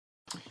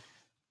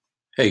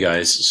Hey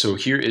guys, so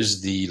here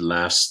is the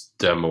last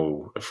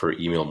demo for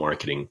email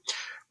marketing.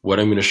 What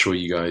I'm going to show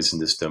you guys in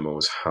this demo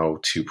is how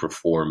to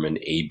perform an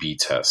A/B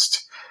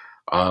test.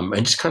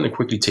 And just kind of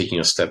quickly taking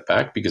a step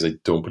back because I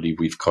don't believe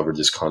we've covered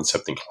this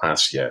concept in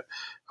class yet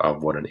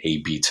of what an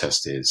A/B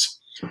test is.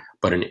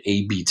 But an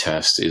A/B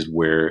test is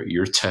where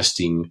you're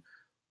testing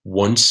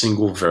one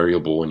single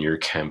variable in your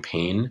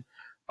campaign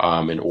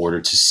in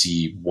order to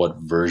see what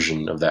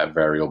version of that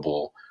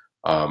variable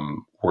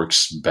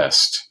works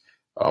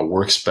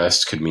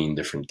best could mean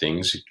different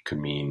things. It could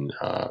mean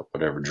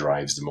whatever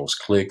drives the most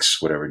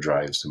clicks, whatever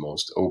drives the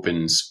most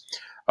opens.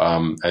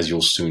 As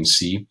you'll soon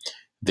see,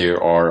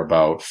 there are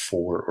about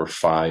 4 or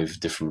 5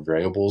 different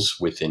variables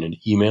within an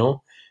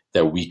email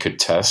that we could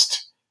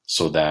test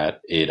so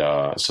that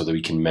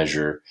we can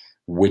measure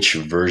which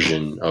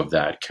version of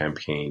that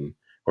campaign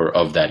or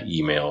of that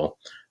email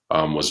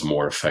was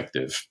more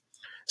effective.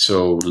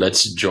 So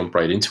let's jump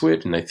right into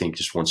it. And I think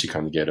just once you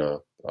kind of get a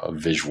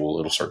visual,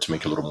 it'll start to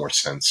make a little more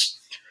sense.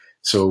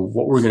 So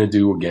what we're going to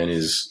do again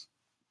is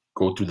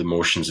go through the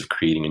motions of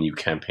creating a new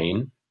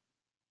campaign.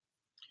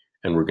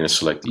 And we're going to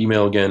select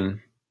email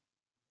again.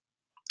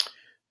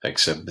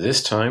 Except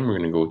this time we're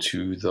going to go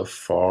to the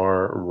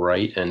far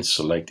right and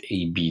select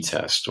A/B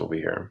test over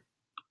here.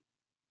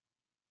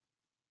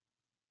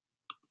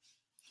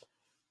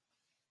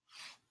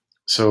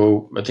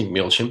 So I think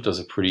MailChimp does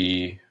a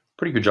pretty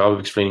good job of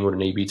explaining what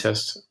an A/B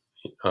test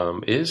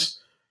is.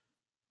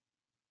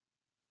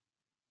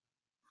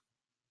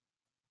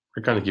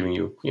 We're kind of giving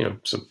you,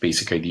 some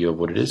basic idea of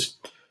what it is.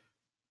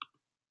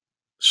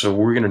 So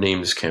we're going to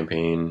name this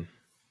campaign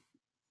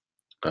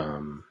I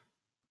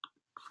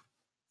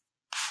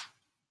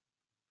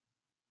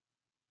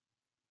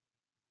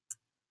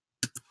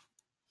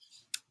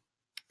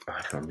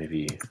don't know,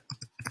 maybe.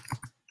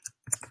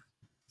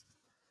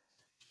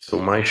 So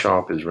my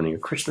shop is running a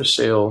Christmas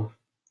sale,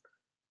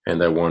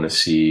 and I want to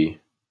see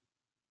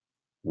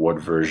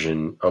what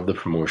version of the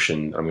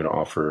promotion I'm going to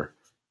offer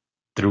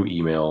through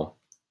email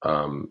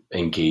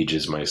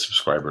engages my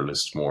subscriber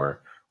list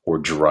more or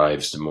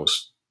drives the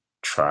most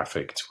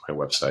traffic to my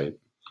website.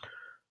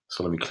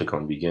 So let me click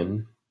on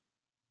begin.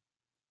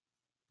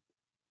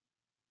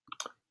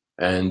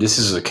 And this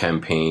is a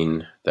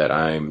campaign that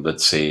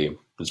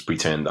let's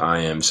pretend I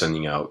am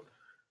sending out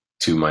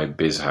to my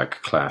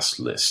BizHack class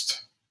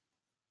list.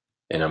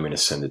 And I'm going to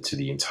send it to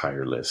the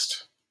entire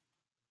list.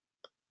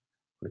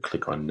 I'm going to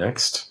click on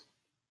next.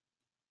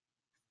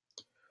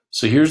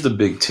 So here's the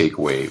big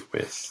takeaway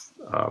with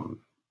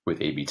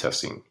A/B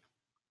testing.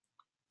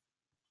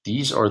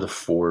 These are the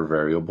 4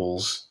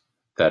 variables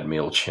that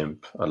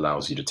MailChimp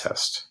allows you to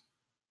test.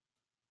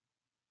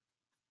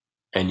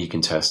 And you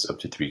can test up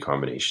to 3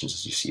 combinations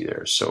as you see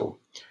there. So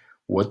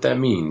what that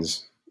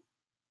means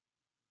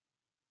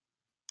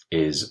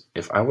is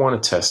if I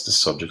want to test the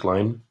subject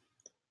line,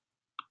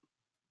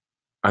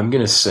 I'm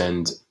going to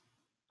send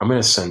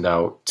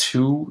out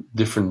 2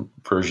 different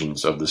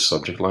versions of the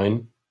subject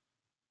line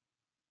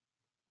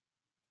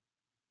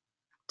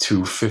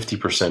to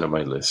 50% of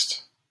my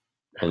list.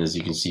 And as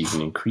you can see, you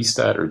can increase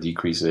that or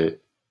decrease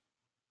it.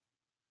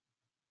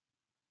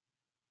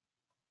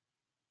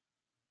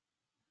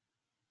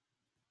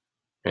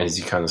 And as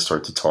you kind of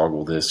start to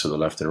toggle this to the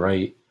left and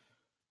right,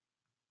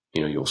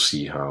 you'll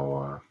see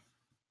how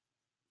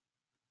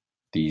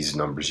these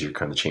numbers here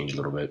kind of change a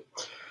little bit.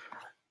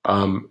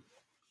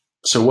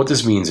 So what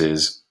this means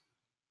is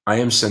I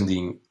am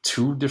sending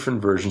 2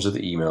 different versions of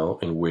the email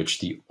in which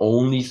the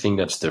only thing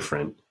that's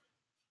different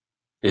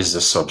is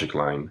the subject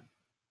line.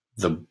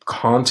 The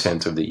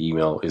content of the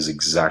email is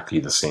exactly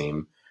the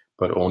same,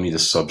 but only the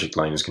subject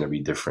line is going to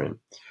be different.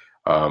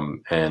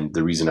 And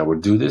the reason I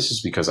would do this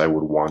is because I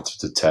would want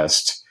to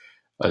test,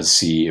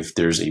 see if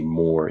there's a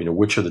more,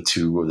 which of the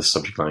 2 of the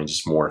subject lines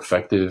is more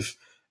effective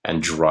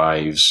and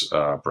drives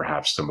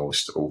perhaps the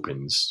most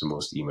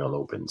email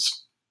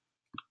opens.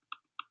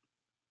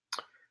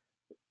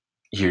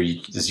 Here,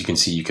 as you can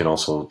see, you can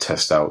also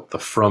test out the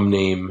from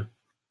name.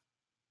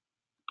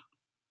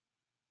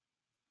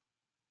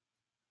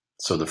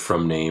 So the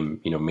from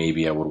name,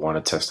 maybe I would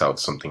want to test out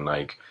something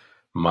like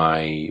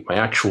my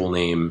actual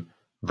name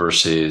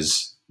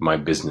versus my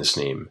business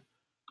name.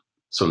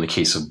 So in the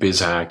case of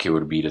BizHack, it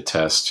would be to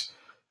test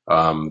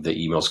the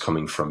emails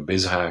coming from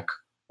BizHack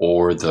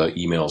or the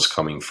emails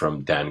coming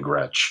from Dan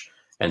Gretsch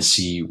and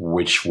see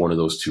which one of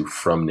those 2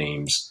 from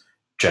names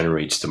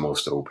generates the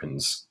most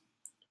opens.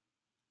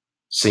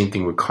 Same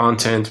thing with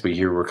content, but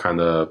here we're kind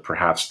of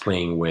perhaps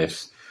playing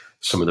with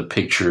some of the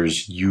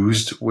pictures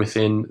used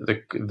within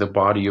the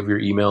body of your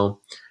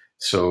email.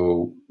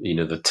 So,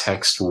 the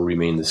text will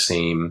remain the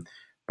same,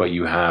 but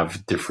you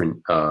have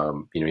different,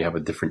 you have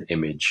a different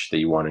image that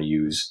you want to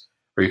use,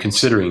 or you're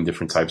considering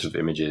different types of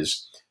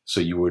images. So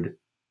you would,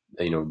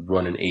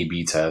 run an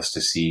A/B test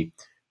to see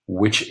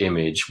which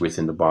image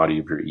within the body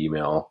of your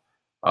email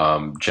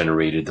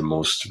generated the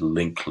most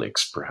link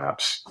clicks,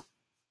 perhaps.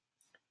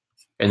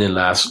 And then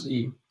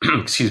lastly,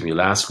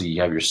 lastly,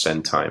 you have your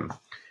send time.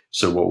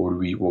 So what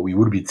we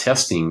would be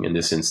testing in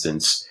this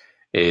instance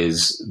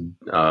is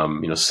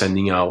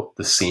sending out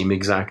the same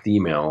exact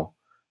email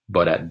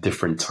but at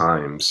different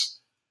times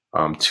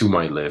to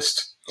my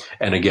list.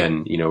 And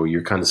again,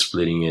 you're kind of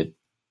splitting it.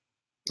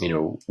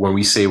 When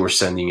we say we're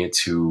sending it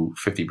to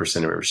 50%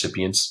 of our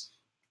recipients,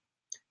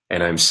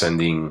 and I'm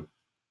sending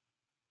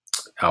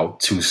out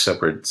 2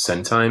 separate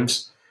send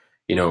times,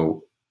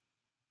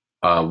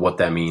 what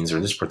that means, or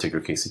in this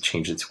particular case, they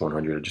changed it to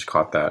 100. I just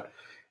caught that.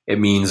 It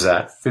means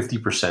that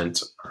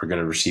 50% are going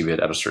to receive it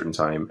at a certain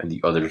time, and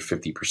the other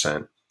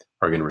 50%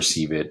 are going to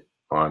receive it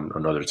on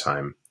another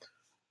time.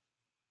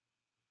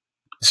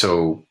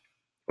 So,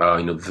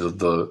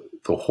 the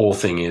whole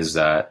thing is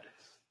that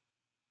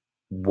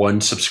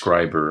one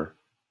subscriber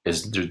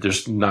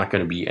there's not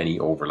going to be any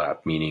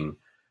overlap, meaning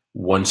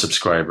a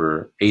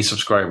subscriber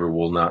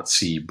will not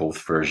see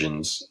both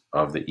versions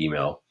of the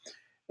email.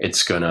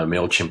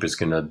 MailChimp is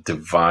going to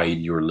divide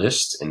your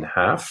list in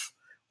half,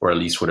 or at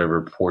least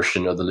whatever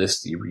portion of the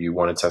list you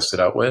want to test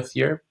it out with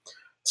here.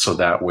 So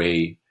that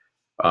way,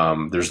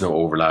 there's no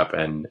overlap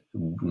and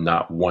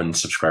not one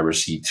subscriber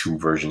see 2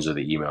 versions of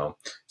the email.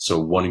 So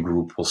one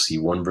group will see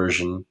one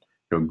version,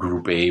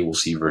 group A will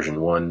see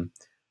version 1,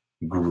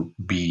 group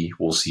B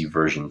will see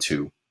version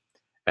 2.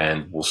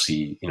 And we'll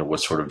see, what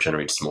sort of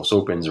generates the most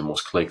opens or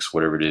most clicks,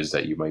 whatever it is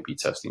that you might be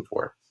testing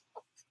for.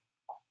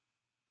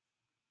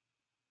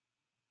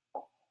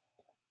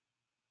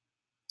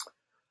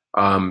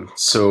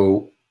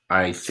 So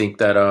I think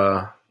that,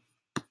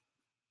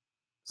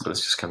 so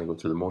let's just kind of go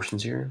through the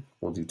motions here.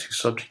 We'll do 2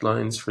 subject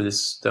lines for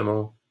this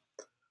demo.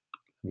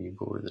 Let me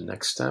go to the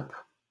next step.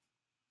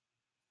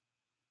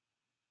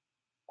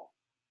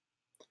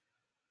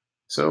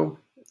 So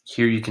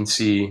here you can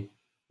see,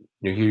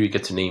 here you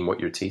get to name what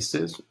your taste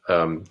is,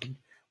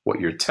 what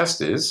your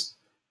test is.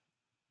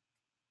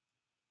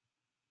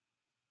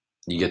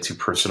 You get to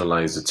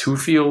personalize the to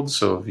field.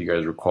 So if you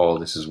guys recall,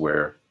 this is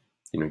where,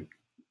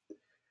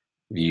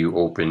 you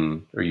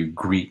open or you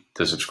greet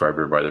the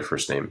subscriber by their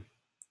first name.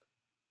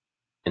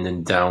 And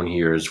then down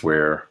here is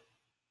where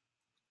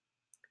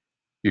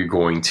you're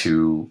going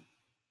to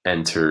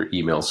enter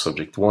email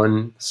subject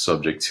 1,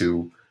 subject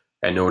 2,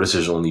 and notice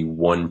there's only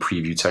one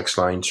preview text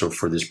line. So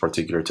for this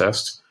particular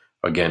test,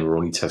 again, we're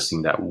only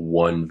testing that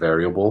one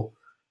variable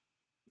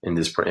in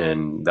this,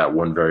 and that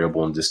one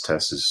variable in this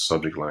test is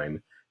subject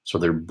line. So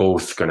they're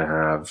both going to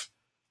have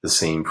the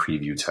same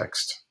preview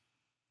text.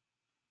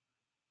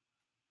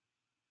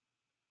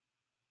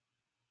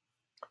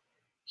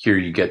 Here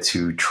you get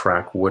to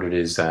track what it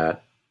is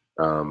that,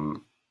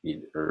 or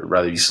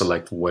rather you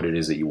select what it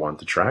is that you want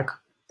to track.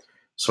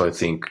 So I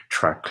think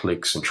track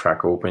clicks and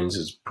track opens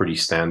is pretty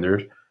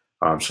standard.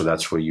 So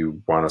that's what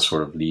you want to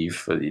sort of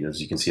leave.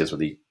 As you can see, that's what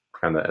they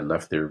kind of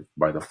left there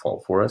by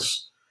default for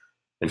us.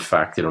 In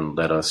fact, they don't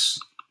let us,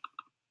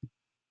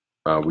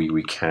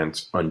 we can't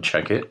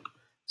uncheck it.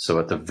 So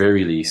at the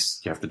very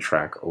least, you have to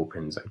track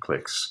opens and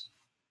clicks.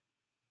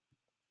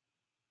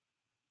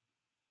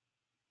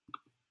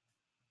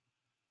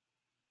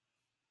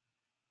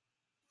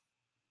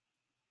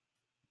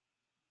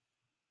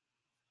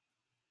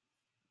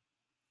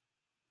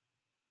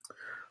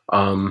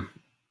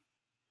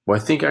 Well, I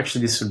think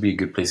actually this would be a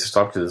good place to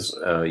stop because,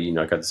 I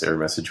got this error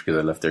message because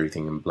I left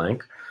everything in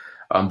blank.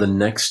 The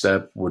next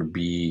step would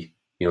be,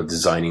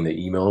 designing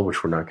the email,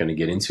 which we're not going to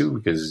get into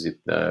because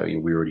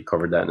we already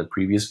covered that in the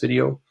previous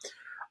video.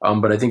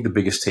 But I think the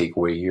biggest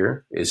takeaway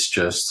here is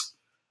just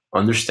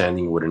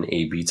understanding what an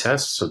A/B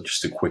test. So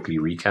just to quickly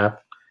recap,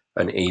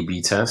 an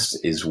A/B test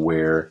is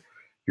where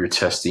you're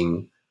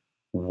testing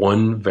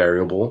one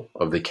variable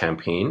of the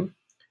campaign,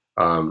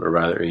 or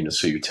rather,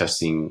 so you're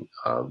testing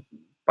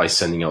by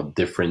sending out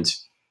different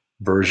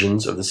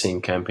versions of the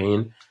same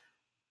campaign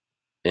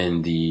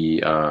in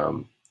the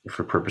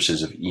for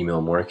purposes of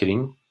email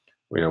marketing.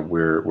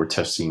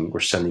 We're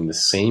sending the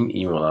same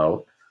email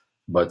out,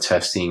 but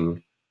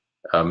testing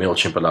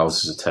MailChimp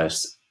allows us to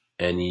test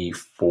any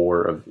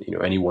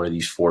one of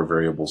these 4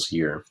 variables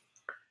here.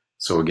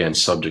 So again,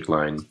 subject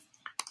line,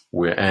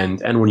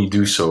 and when you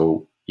do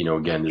so,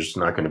 again, there's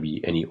not going to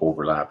be any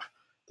overlap.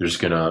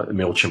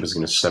 MailChimp is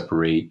going to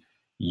separate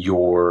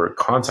your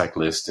contact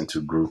list into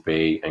group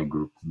A and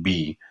group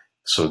B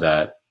so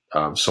that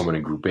someone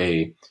in group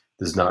A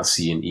does not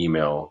see an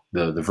email,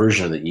 the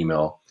version of the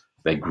email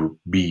that group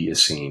B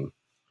is seeing.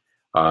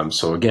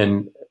 So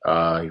again,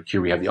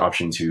 here we have the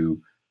option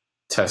to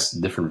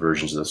test different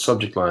versions of the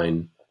subject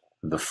line,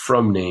 the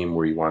from name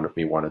where you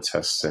may want to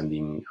test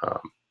sending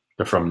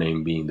the from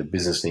name being the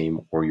business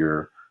name or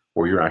your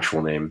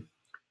actual name,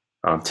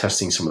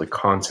 testing some of the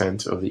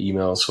content of the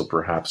email. So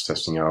perhaps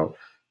testing out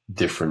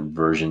different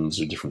versions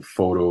or different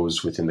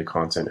photos within the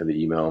content of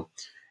the email.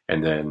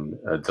 And then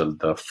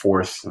the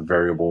 4th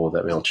variable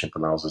that MailChimp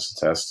allows us to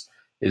test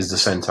is the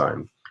send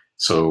time.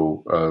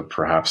 So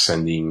perhaps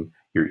sending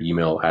your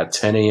email at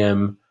 10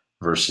 a.m.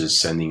 versus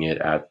sending it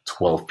at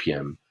 12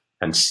 p.m.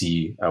 and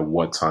see at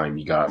what time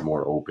you got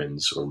more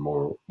opens or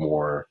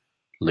more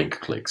link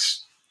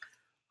clicks.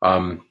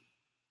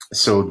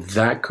 So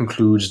that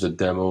concludes the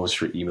demos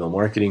for email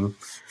marketing.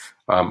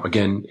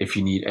 Again, if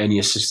you need any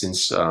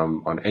assistance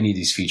on any of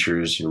these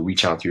features,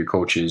 reach out to your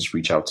coaches,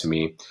 reach out to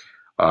me.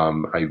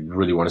 I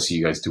really want to see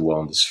you guys do well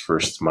on this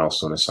first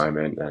milestone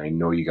assignment, and I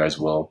know you guys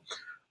will.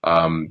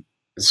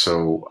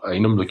 So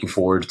I'm looking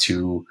forward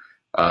to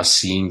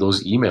seeing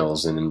those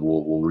emails, and then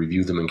we'll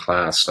review them in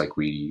class like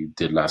we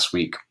did last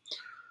week.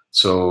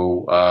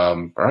 So,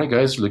 all right,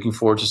 guys, looking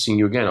forward to seeing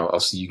you again. I'll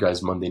see you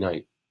guys Monday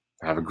night.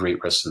 Have a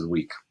great rest of the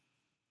week.